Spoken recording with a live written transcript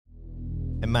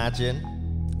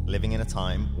Imagine living in a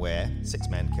time where 6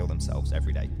 men kill themselves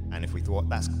every day. And if we thought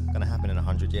that's going to happen in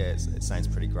 100 years, it sounds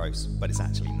pretty gross, but it's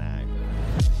actually now.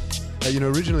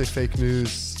 Originally fake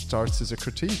news starts as a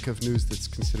critique of news that's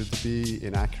considered to be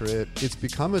inaccurate. It's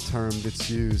become a term that's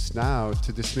used now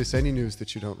to dismiss any news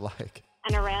that you don't like.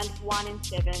 And around 1 in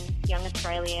 7 young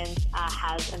Australians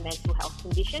has a mental health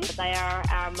condition. They are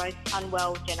our most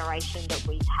unwell generation that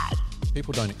we've had.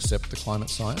 People don't accept the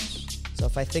climate science. So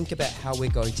if I think about how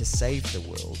we're going to save the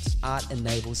world, art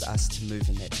enables us to move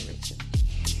in that direction.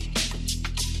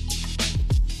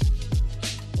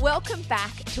 Welcome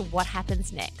back to What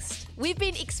Happens Next. We've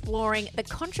been exploring the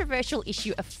controversial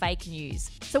issue of fake news.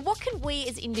 So what can we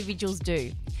as individuals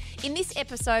do? In this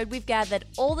episode, we've gathered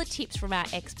all the tips from our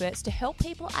experts to help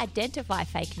people identify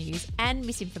fake news and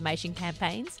misinformation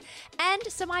campaigns, and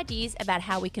some ideas about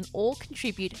how we can all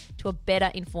contribute to a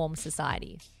better informed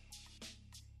society.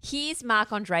 Here's Mark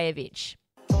Andreevich.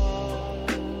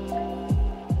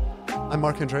 I'm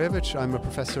Mark Andreevich. I'm a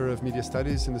professor of media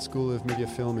studies in the School of Media,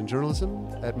 Film and Journalism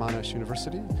at Monash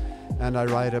University, and I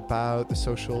write about the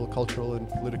social, cultural, and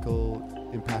political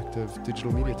impact of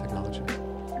digital media technology.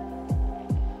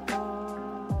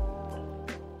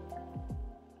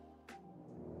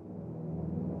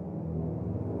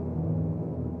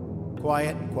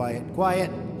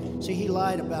 Quiet. See, he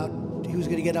lied about he was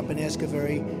going to get up and ask a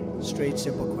very straight,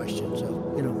 simple question.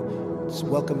 So, it's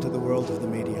welcome to the world of the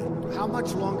media. How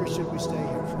much longer should we stay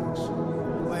here, folks?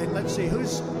 Wait, let's see.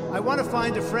 I want to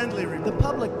find a friendly. The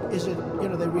public isn't,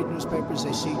 they read newspapers,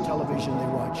 they see television, they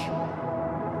watch.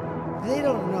 They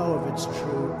don't know if it's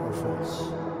true or false.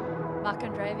 Mark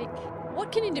Andreevich,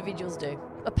 what can individuals do?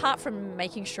 Apart from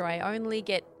making sure I only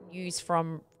get news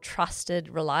from trusted,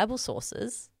 reliable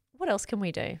sources, what else can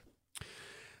we do?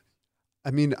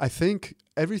 I think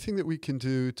everything that we can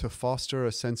do to foster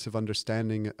a sense of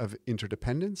understanding of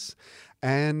interdependence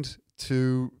and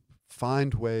to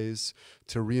find ways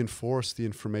to reinforce the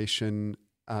information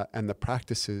and the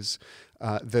practices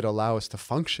that allow us to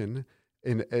function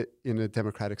in a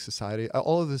democratic society,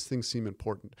 all of those things seem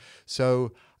important.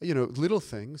 So, little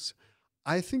things.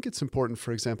 I think it's important,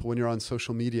 for example, when you're on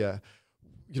social media,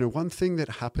 one thing that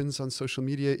happens on social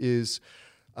media is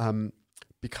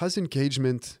because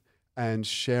engagement and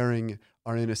sharing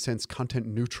are, in a sense, content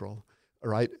neutral,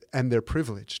 right? And they're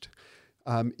privileged.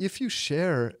 If you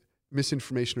share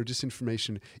misinformation or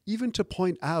disinformation, even to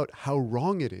point out how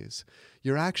wrong it is,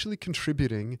 you're actually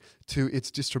contributing to its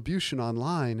distribution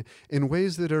online in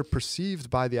ways that are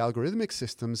perceived by the algorithmic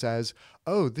systems as,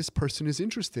 oh, this person is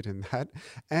interested in that,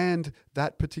 and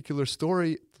that particular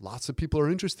story lots of people are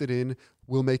interested in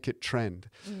will make it trend.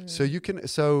 So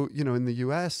in the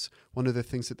US, one of the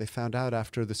things that they found out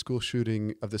after the school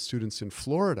shooting of the students in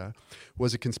Florida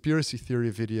was a conspiracy theory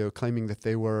video claiming that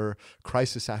they were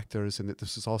crisis actors and that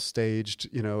this was all staged,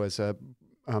 as a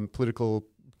political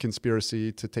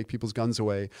conspiracy to take people's guns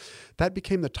away. That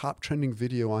became the top trending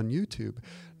video on YouTube,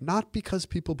 not because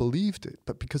people believed it,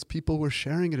 but because people were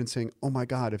sharing it and saying, oh my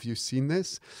God, have you seen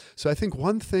this? So I think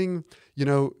one thing,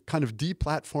 kind of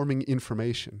deplatforming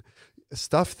information,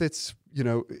 stuff that's,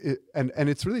 and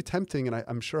it's really tempting, and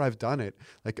I'm sure I've done it,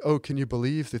 like, oh, can you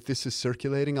believe that this is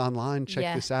circulating online?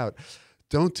 Check this out.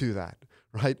 Don't do that,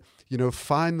 right?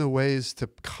 Find the ways to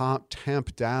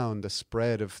tamp down the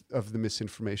spread of the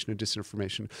misinformation and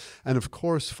disinformation. And of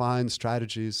course, find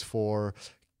strategies for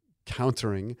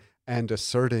countering and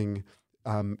asserting,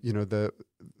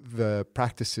 the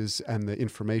practices and the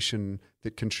information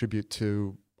that contribute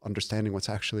to understanding what's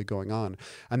actually going on.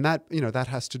 And that, that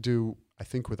has to do, I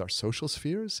think, with our social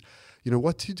spheres.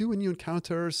 What do you do when you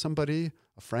encounter somebody,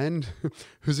 a friend,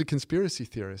 who's a conspiracy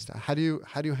theorist? How do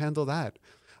you handle that?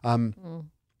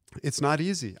 It's not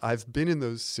easy. I've been in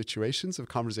those situations of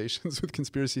conversations with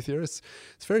conspiracy theorists.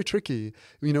 It's very tricky.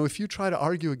 If you try to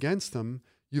argue against them,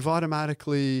 you've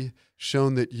automatically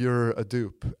shown that you're a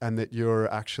dupe and that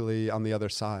you're actually on the other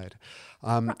side.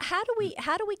 How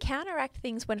do we counteract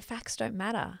things when facts don't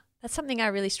matter? That's something I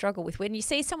really struggle with. When you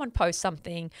see someone post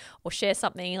something or share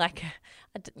something like,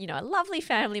 a lovely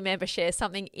family member shares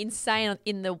something insane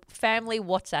in the family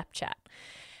WhatsApp chat,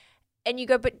 and you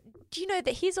go, but do you know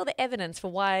that here's all the evidence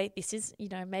for why this is,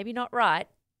 maybe not right?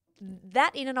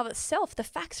 That in and of itself, the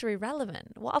facts are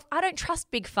irrelevant. Well, I don't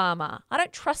trust Big Pharma. I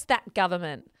don't trust that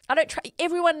government.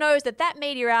 Everyone knows that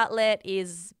media outlet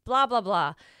is blah, blah,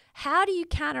 blah. How do you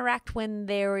counteract when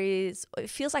it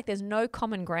feels like there's no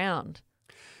common ground?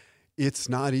 It's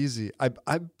not easy.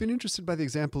 I've been interested by the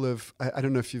example of, I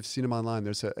don't know if you've seen him online.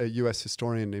 There's a U.S.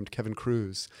 historian named Kevin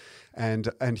Cruz, and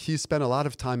he spent a lot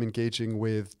of time engaging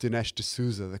with Dinesh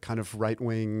D'Souza, the kind of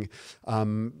right-wing,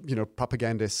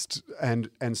 propagandist and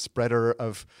spreader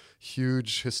of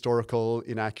huge historical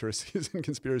inaccuracies and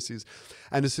conspiracies.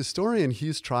 And as historian,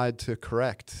 he's tried to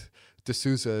correct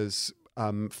D'Souza's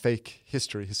fake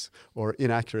histories or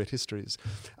inaccurate histories.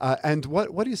 And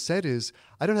what he said is,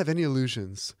 I don't have any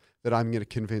illusions that I'm going to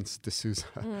convince D'Souza.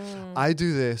 I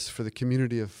do this for the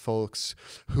community of folks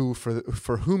who,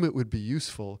 for whom it would be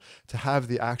useful to have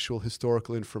the actual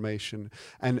historical information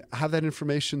and have that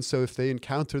information so if they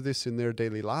encounter this in their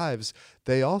daily lives,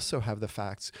 they also have the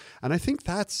facts. And I think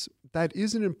that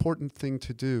is an important thing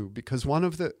to do, because one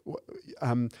of the,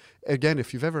 again,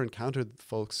 if you've ever encountered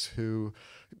folks who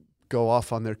go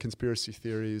off on their conspiracy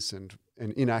theories and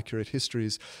inaccurate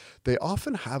histories, they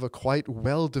often have a quite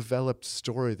well-developed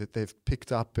story that they've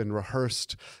picked up and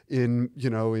rehearsed in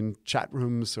chat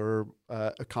rooms or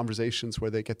conversations where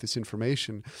they get this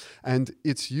information. And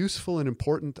it's useful and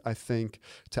important, I think,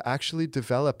 to actually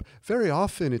develop. Very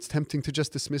often it's tempting to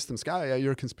just dismiss them. Yeah,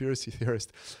 you're a conspiracy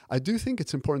theorist. I do think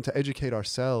it's important to educate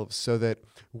ourselves so that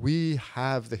we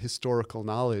have the historical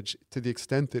knowledge, to the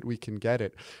extent that we can get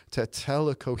it, to tell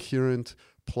a coherent,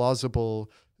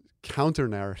 plausible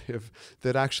counter-narrative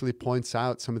that actually points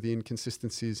out some of the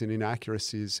inconsistencies and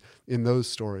inaccuracies in those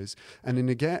stories. And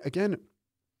again,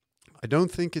 I don't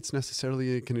think it's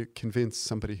necessarily going to convince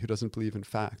somebody who doesn't believe in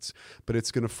facts, but it's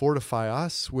going to fortify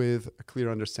us with a clear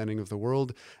understanding of the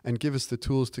world and give us the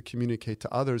tools to communicate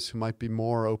to others who might be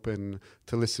more open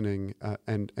to listening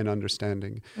and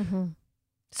understanding. Mm-hmm.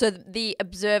 So the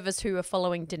observers who are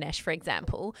following Dinesh, for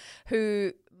example,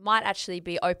 who might actually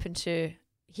be open to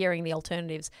hearing the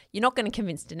alternatives, you're not going to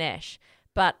convince Dinesh,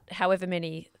 but however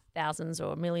many thousands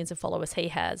or millions of followers he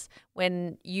has,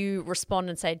 when you respond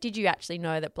and say, did you actually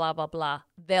know that blah, blah, blah,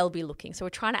 they'll be looking. So we're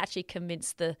trying to actually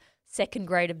convince the second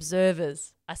grade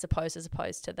observers, I suppose, as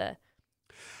opposed to the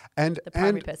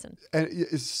primary person. And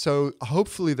so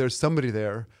hopefully there's somebody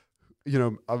there,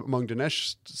 among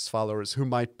Dinesh's followers who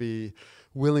might be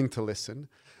willing to listen.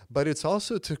 But it's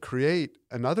also to create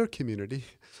another community,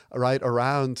 right,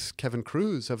 around Kevin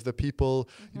Cruz, of the people,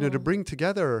 to bring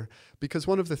together. Because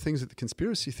one of the things that the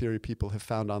conspiracy theory people have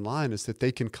found online is that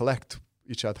they can collect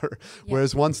each other,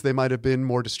 whereas once they might have been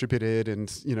more distributed and,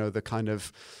 the kind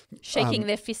of shaking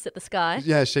their fists at the sky.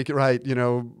 Yeah, shake it right.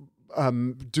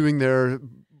 Doing their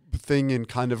thing in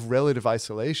kind of relative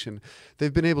isolation.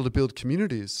 They've been able to build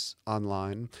communities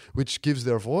online, which gives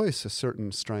their voice a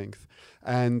certain strength.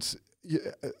 And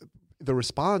the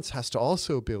response has to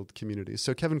also build communities.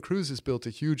 So Kevin Cruz has built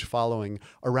a huge following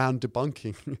around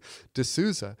debunking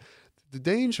D'Souza. The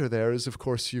danger there is, of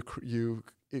course, you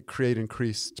create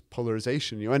increased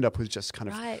polarization. You end up with just kind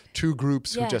of two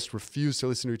groups who just refuse to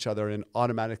listen to each other and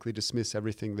automatically dismiss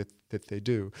everything that they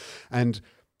do. And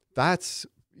that's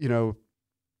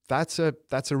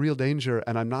a real danger.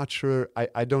 And I'm not sure,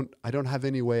 I don't have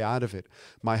any way out of it.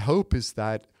 My hope is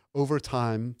that over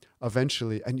time,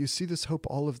 eventually, and you see this hope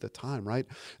all of the time, right?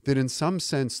 That in some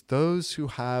sense, those who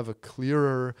have a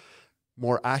clearer,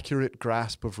 more accurate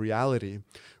grasp of reality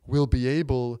will be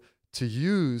able to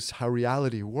use how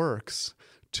reality works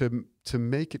to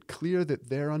make it clear that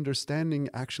their understanding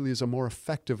actually is a more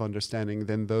effective understanding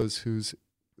than those whose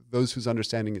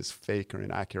understanding is fake or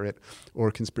inaccurate or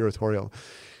conspiratorial.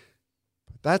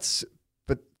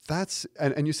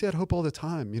 And you see that hope all the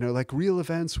time, like real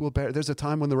events will bear. There's a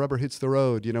time when the rubber hits the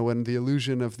road, when the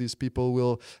illusion of these people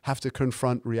will have to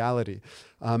confront reality.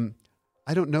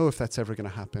 I don't know if that's ever going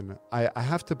to happen. I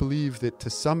have to believe that to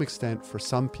some extent, for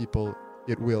some people,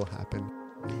 it will happen.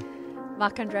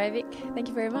 Mark Andrejevic, thank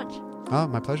you very much. Oh,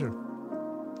 my pleasure.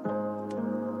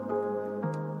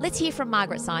 Let's hear from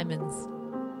Margaret Simons.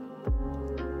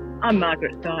 I'm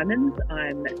Margaret Simons.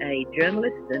 I'm a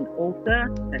journalist and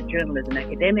author, a journalism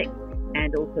academic,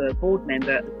 and also a board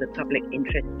member of the Public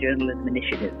Interest Journalism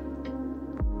Initiative.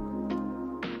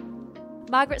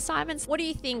 Margaret Simons, what do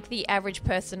you think the average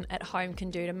person at home can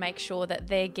do to make sure that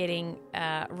they're getting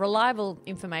reliable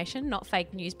information, not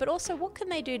fake news, but also what can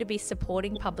they do to be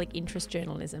supporting public interest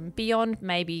journalism beyond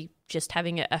maybe just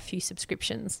having a few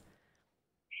subscriptions?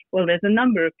 Well, there's a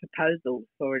number of proposals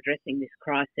for addressing this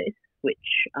crisis,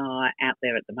 which are out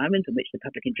there at the moment and which the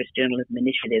Public Interest Journalism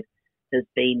Initiative has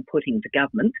been putting to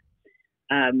government.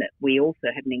 We also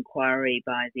had an inquiry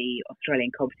by the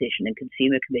Australian Competition and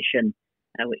Consumer Commission,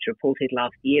 which reported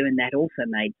last year, and that also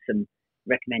made some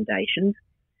recommendations.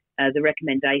 The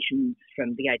recommendations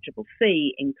from the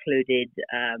ACCC included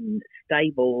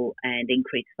stable and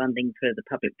increased funding for the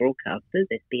public broadcasters,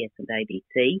 SBS and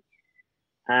ABC,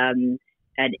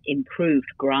 and improved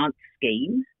grant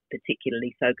schemes,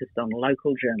 particularly focused on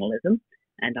local journalism,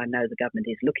 and I know the government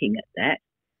is looking at that.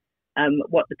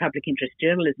 What the Public Interest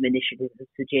Journalism Initiative has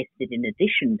suggested in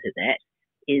addition to that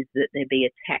is that there be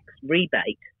a tax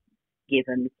rebate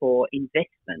given for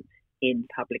investment in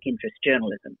public interest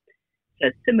journalism. So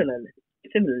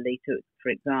similarly to, for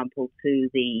example, to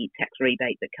the tax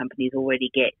rebate that companies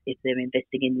already get if they're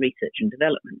investing in research and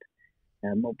development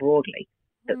more broadly.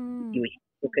 But you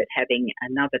look at having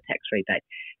another tax rebate.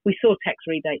 We saw tax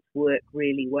rebates work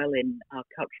really well in our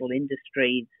cultural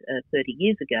industries 30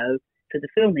 years ago for the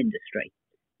film industry.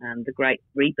 The great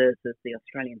rebirth of the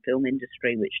Australian film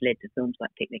industry, which led to films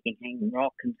like Picnicking Hanging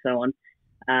Rock and so on,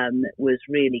 was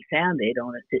really founded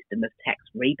on a system of tax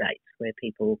rebates where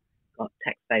people got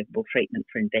tax favourable treatment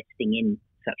for investing in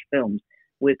such films.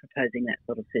 We're proposing that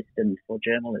sort of system for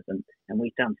journalism, and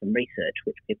we've done some research,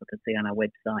 which people can see on our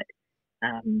website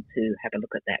to have a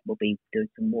look at that. We'll be doing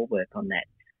some more work on that.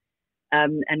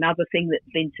 Another thing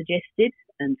that's been suggested,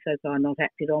 and so far not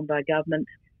acted on by government,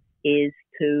 is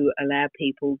to allow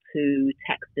people to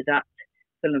tax deduct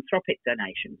philanthropic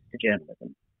donations to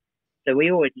journalism. So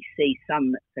we already see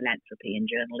some philanthropy in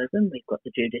journalism. We've got the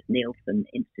Judith Neilson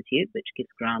Institute, which gives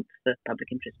grants for public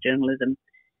interest journalism,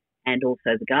 and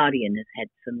also The Guardian has had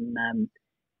some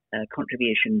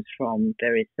contributions from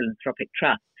various philanthropic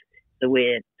trusts. So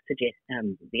the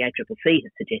ACCC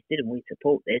has suggested, and we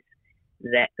support this,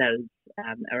 that those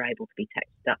are able to be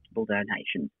tax-deductible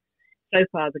donations. So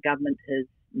far, the government has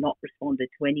not responded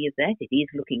to any of that. It is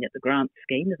looking at the grant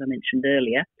scheme, as I mentioned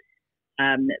earlier.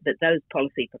 But those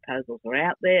policy proposals are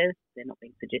out there. They're not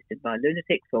being suggested by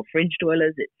lunatics or fringe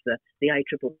dwellers. It's the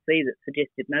ACCC that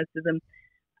suggested most of them.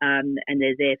 And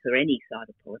they're there for any side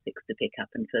of politics to pick up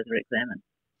and further examine.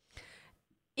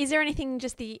 Is there anything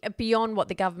just beyond what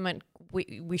the government,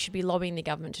 we should be lobbying the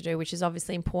government to do, which is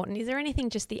obviously important? Is there anything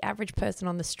just the average person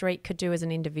on the street could do as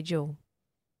an individual?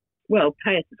 Well,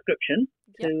 pay a subscription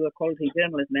to a quality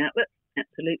journalism outlet,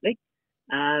 absolutely.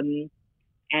 And,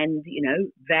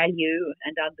 value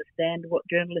and understand what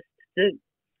journalists do.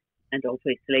 And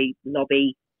obviously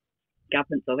lobby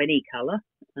governments of any colour,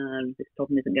 this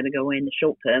problem isn't going to go away in the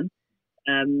short term,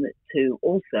 to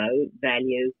also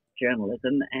value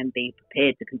journalism and be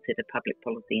prepared to consider public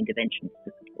policy interventions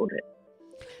to support it.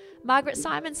 Margaret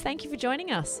Simons, thank you for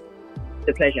joining us. It's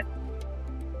a pleasure.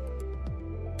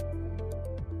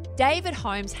 David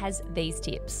Holmes has these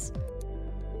tips.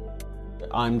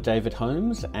 I'm David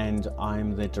Holmes and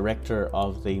I'm the director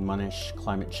of the Monash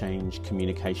Climate Change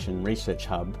Communication Research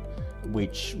Hub,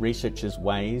 which researches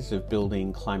ways of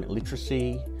building climate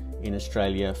literacy in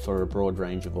Australia for a broad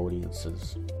range of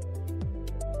audiences.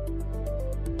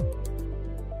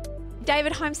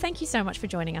 David Holmes, thank you so much for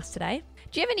joining us today.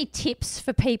 Do you have any tips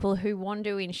for people who want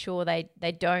to ensure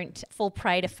they don't fall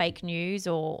prey to fake news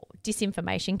or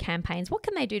disinformation campaigns? What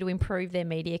can they do to improve their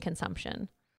media consumption?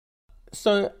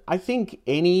 So I think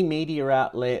any media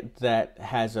outlet that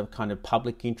has a kind of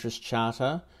public interest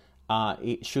charter,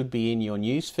 it should be in your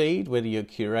news feed, whether you're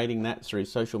curating that through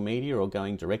social media or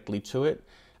going directly to it.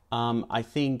 I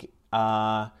think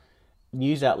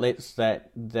news outlets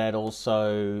that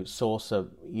also source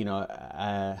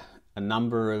a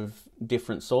number of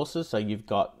different sources, so you've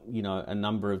got a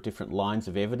number of different lines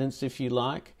of evidence, if you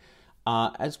like,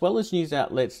 as well as news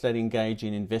outlets that engage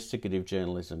in investigative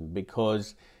journalism,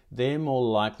 because they're more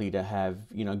likely to have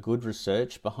good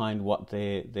research behind what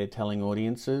they're telling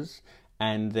audiences,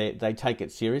 and they take it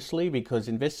seriously, because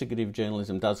investigative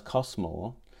journalism does cost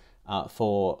more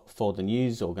for the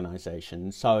news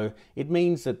organisation. So it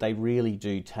means that they really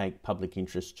do take public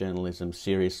interest journalism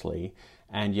seriously,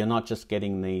 and you're not just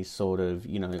getting these sort of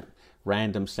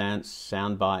random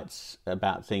sound bites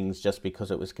about things just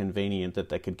because it was convenient that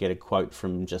they could get a quote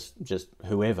from just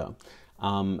whoever.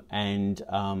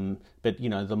 But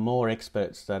the more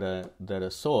experts that are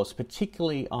sourced,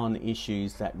 particularly on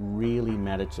issues that really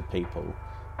matter to people,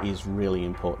 is really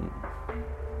important.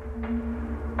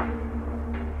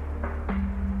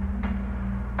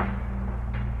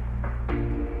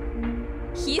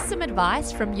 Here's some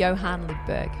advice from Johan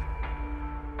Lidberg.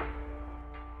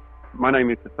 My name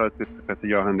is Associate Professor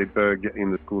Johan Lidberg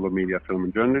in the School of Media, Film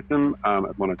and Journalism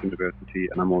at Monash University,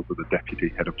 and I'm also the Deputy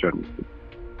Head of Journalism.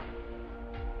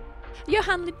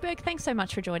 Johan Lidberg, thanks so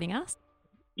much for joining us.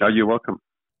 Oh, you're welcome.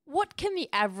 What can the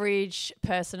average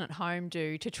person at home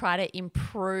do to try to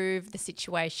improve the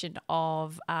situation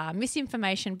of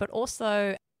misinformation, but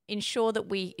also ensure that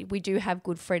we do have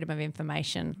good freedom of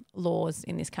information laws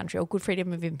in this country, or good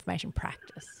freedom of information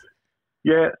practice?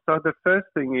 Yeah, so the first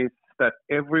thing is that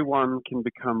everyone can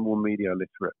become more media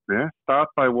literate. Yeah? Start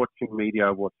by watching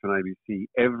Media Watch on ABC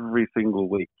every single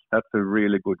week. That's a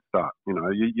really good start. You know,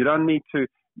 you don't need to.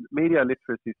 Media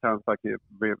literacy sounds like a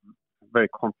very, very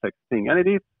complex thing, and it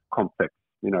is complex,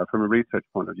 you know, from a research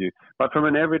point of view. But from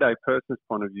an everyday person's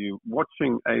point of view,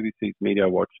 watching ABC's Media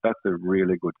Watch, that's a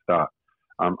really good start.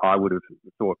 I would have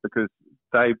thought, because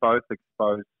they both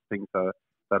expose things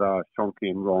that are shonky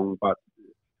and wrong, but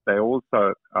they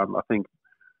also, I think,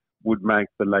 would make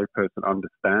the layperson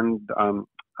understand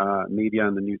media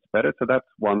and the news better. So that's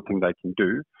one thing they can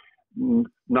do.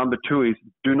 Number two is,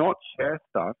 do not share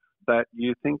stuff that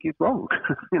you think is wrong.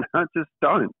 You know, just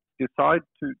don't. Decide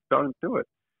to don't do it.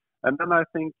 And then I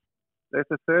think there's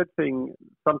a third thing,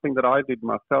 something that I did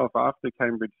myself after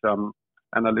Cambridge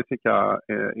Analytica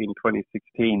in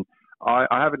 2016. I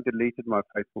haven't deleted my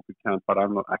Facebook account, but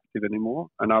I'm not active anymore.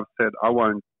 And I've said I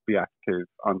won't be active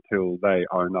until they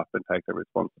own up and take their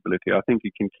responsibility. I think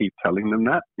you can keep telling them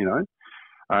that, you know.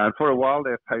 And for a while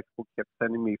there, Facebook kept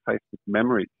sending me Facebook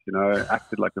memories, you know,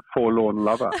 acted like a forlorn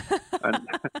lover.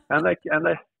 and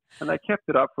they kept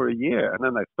it up for a year, and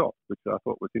then they stopped, which I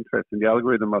thought was interesting. The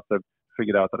algorithm must have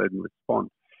figured out that I didn't respond.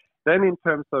 Then in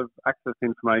terms of access to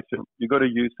information, you've got to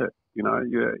use it. You know,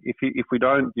 if we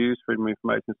don't use freedom of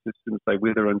information systems, they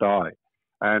wither and die.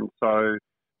 And so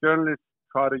journalists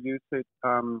try to use it,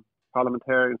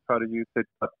 parliamentarians try to use it,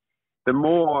 but the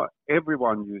more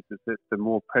everyone uses it, the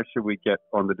more pressure we get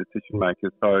on the decision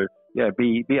makers. So, yeah,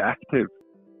 be active.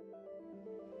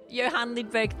 Johan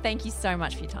Lidberg, thank you so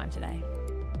much for your time today.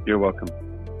 You're welcome.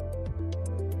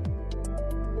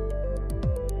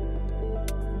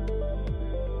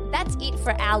 That's it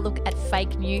for our look at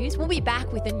fake news. We'll be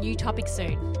back with a new topic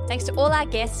soon. Thanks to all our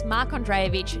guests, Mark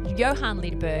Andreevich, Johan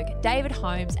Lidberg, David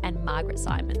Holmes and Margaret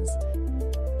Simons.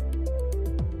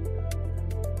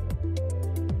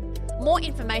 More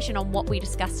information on what we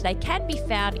discussed today can be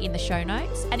found in the show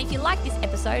notes. And if you like this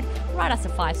episode, write us a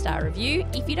 5-star review.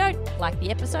 If you don't like the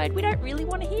episode, we don't really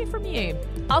want to hear from you.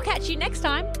 I'll catch you next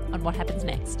time on What Happens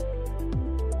Next.